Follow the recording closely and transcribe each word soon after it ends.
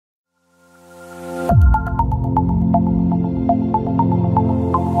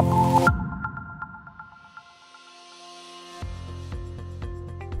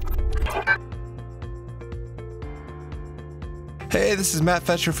this is Matt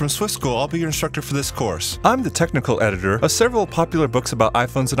Fetcher from Swift School. I'll be your instructor for this course. I'm the technical editor of several popular books about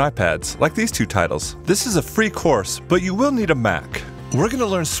iPhones and iPads, like these two titles. This is a free course, but you will need a Mac. We're going to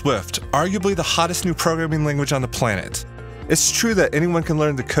learn Swift, arguably the hottest new programming language on the planet. It's true that anyone can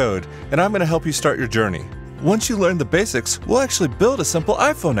learn the code, and I'm going to help you start your journey. Once you learn the basics, we'll actually build a simple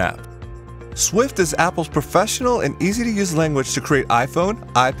iPhone app. Swift is Apple's professional and easy-to-use language to create iPhone,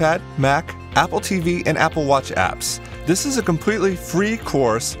 iPad, Mac, Apple TV, and Apple Watch apps. This is a completely free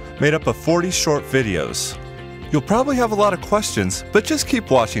course made up of 40 short videos. You'll probably have a lot of questions, but just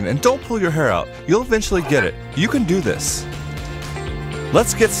keep watching and don't pull your hair out. You'll eventually get it. You can do this.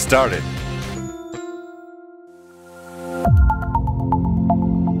 Let's get started.